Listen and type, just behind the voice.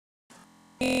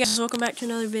Hey guys, welcome back to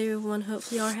another video, everyone.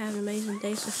 Hopefully you all have an amazing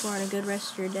day so far and a good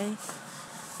rest of your day.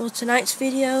 Well, tonight's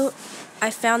video, I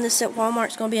found this at Walmart.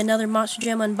 It's going to be another Monster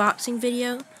Jam unboxing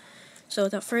video. So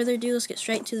without further ado, let's get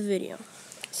straight into the video.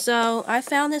 So, I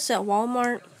found this at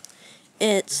Walmart.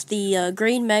 It's the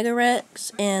green Mega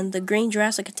Rex and the green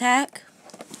Jurassic Attack.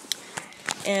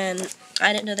 And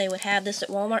I didn't know they would have this at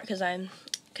Walmart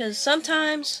because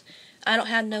sometimes I don't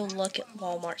have no luck at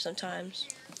Walmart sometimes.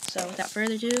 So without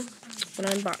further ado, I'm going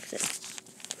to unbox it.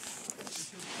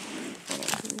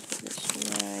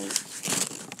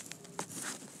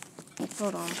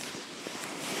 Hold on.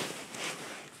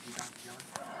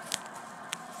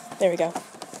 There we go.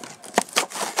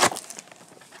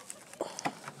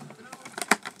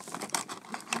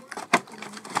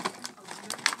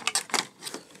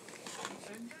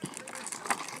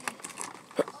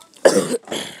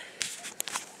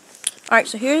 Alright,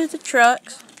 so here's the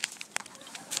trucks.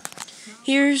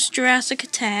 Here's Jurassic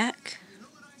Attack.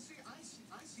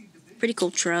 Pretty cool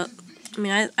truck. I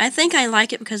mean, I think I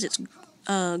like it because it's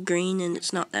green and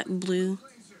it's not that blue.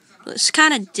 It's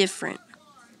kind of different.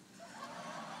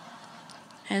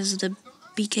 Has the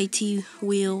BKT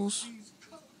wheels.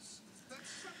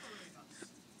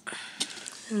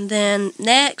 And then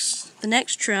the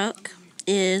next truck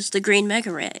is the green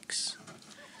Mega Rex.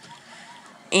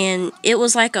 And it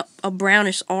was like a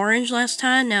brownish orange last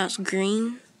time. Now it's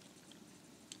green.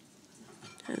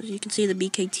 As you can see, the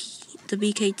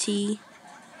BKT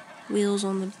wheels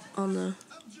on the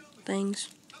things.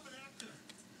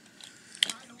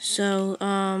 So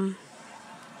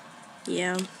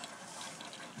yeah.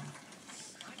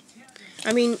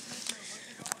 I mean,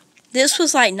 this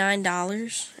was like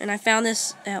 $9, and I found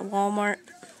this at Walmart.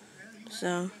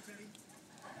 So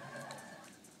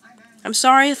I'm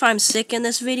sorry if I'm sick in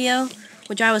this video,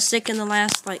 which I was sick in the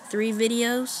last like 3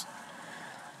 videos.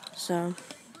 So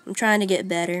I'm trying to get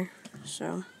better.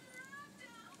 So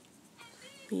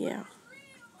yeah.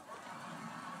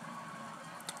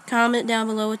 Comment down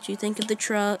below what you think of the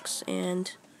trucks,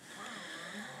 and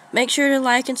make sure to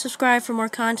like and subscribe for more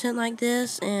content like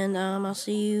this, and I'll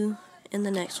see you in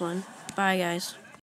the next one. Bye, guys.